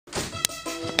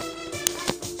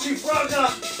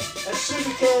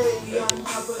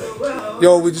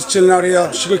Yo, we just chilling out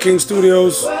here, Sugar King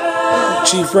Studios.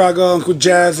 Chief Raga, Uncle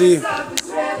Jazzy,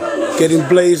 getting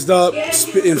blazed up,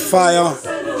 spitting fire.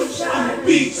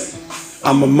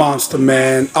 I'm a monster,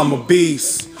 man. I'm a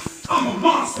beast. I'm a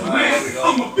monster, man.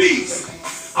 I'm a beast.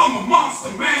 I'm a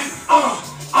monster, man. I'm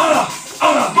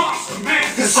a monster,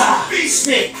 man. Cause I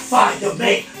spit fire,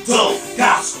 make dope,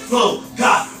 gots, flow,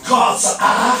 got cars, so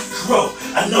I grow.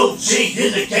 I know G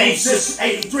in the game since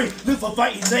 83. Live for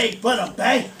fighting leg, but I'm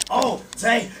bang all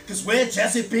day. Cause where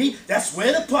Jazzy be, that's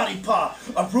where the party pop.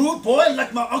 A rude boy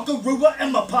like my Uncle Ruba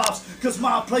and my pops. Cause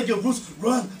my player roots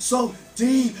run so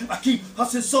deep. I keep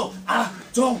hustling so I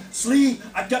don't sleep.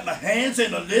 I got my hands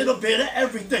in a little bit of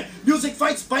everything. Music,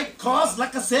 fights, bike, cars,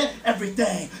 like I said,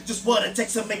 everything. Just what it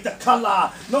takes to make the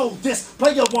color. Know this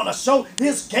player wanna show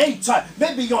his game type.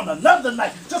 Maybe on another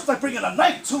night, just like bringing a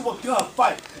knife to a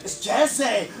gunfight. It's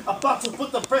Jazzy, about to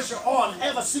put the pressure on.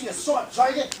 Ever see a short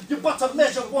giant? You're about to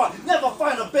measure one. Never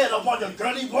find a better one. Your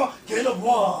girlie won't get a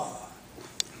one.